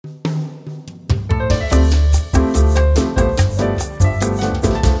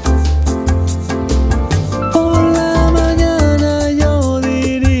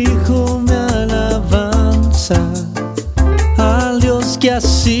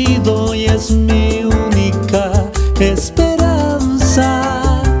sido y es mi única esperanza.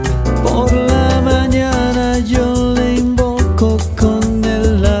 Por la mañana yo le invoco con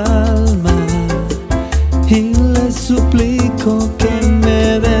el alma y le suplico que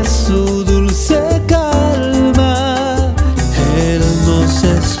me dé su dulce calma. Él nos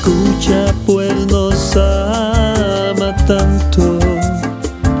escucha pues nos ama tanto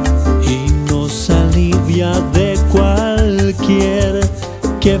y nos alivia de cualquier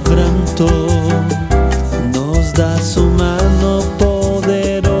quebranto. Nos da su mano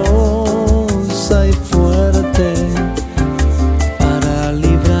poderosa y fuerte para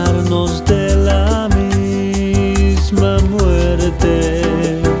librarnos de la misma muerte.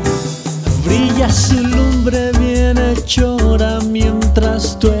 Brilla su lumbre bienhechora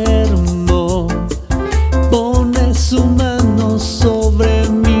mientras duermo. Pone su mano sobre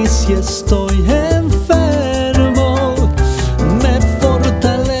mí si estoy enfermo. Me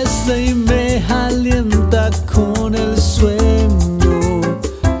fortalece y me alienta con el sueño,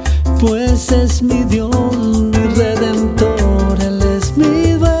 pues es mi Dios, mi Redentor, Él es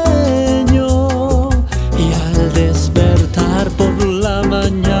mi dueño. Y al despertar por la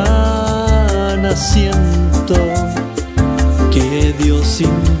mañana siento que Dios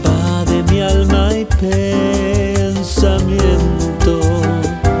invade mi alma y pensamiento.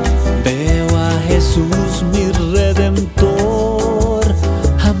 Veo a Jesús, mi Redentor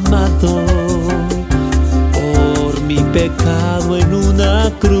amado, por mi pecado en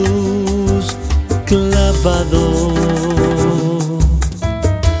una cruz clavado.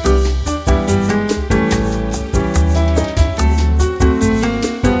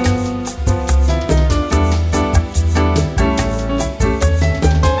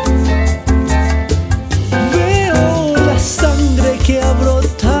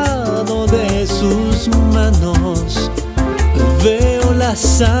 Sus manos, veo la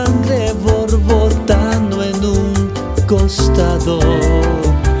sangre borbotando en un costado,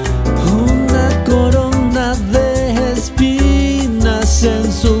 una corona de espinas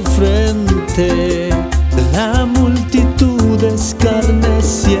en su frente, la multitud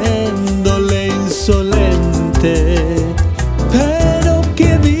escarneciendo